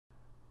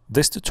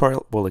This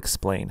tutorial will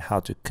explain how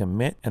to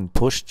commit and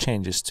push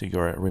changes to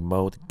your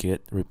remote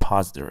Git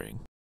repository.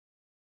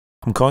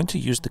 I'm going to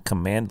use the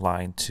command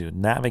line to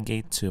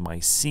navigate to my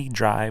C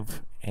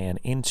drive and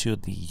into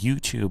the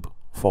YouTube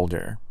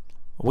folder,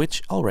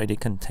 which already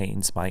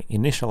contains my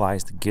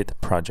initialized Git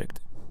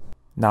project.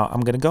 Now I'm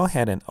going to go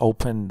ahead and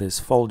open this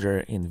folder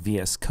in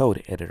VS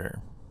Code editor.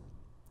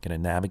 I'm going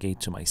to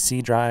navigate to my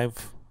C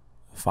drive,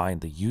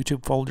 find the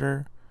YouTube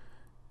folder,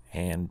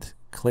 and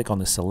click on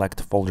the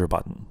select folder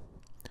button.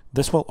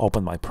 This will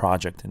open my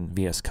project in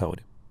VS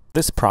Code.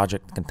 This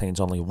project contains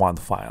only one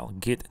file,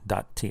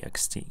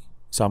 git.txt.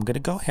 So I'm going to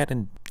go ahead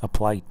and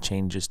apply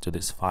changes to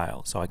this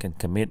file so I can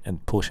commit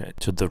and push it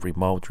to the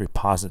remote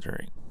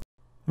repository.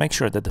 Make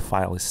sure that the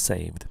file is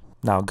saved.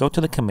 Now go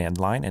to the command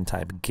line and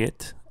type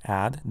git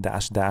add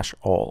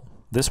 --all.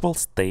 This will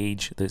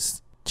stage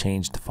this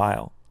changed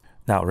file.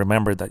 Now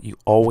remember that you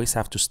always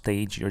have to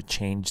stage your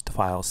changed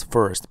files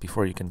first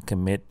before you can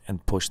commit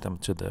and push them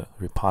to the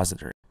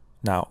repository.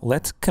 Now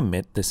let's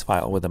commit this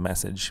file with a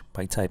message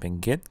by typing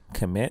git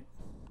commit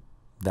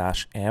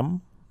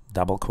 -m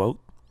double quote,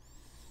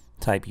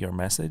 type your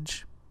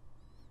message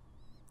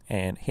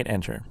and hit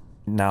enter.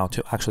 Now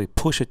to actually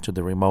push it to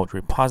the remote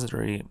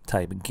repository,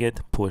 type git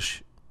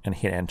push and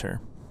hit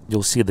enter.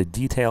 You'll see the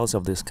details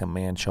of this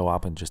command show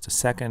up in just a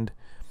second.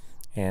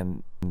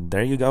 And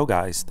there you go,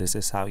 guys. This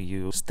is how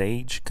you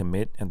stage,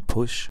 commit, and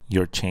push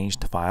your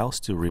changed files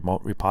to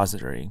remote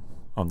repository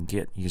on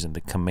Git using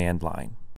the command line.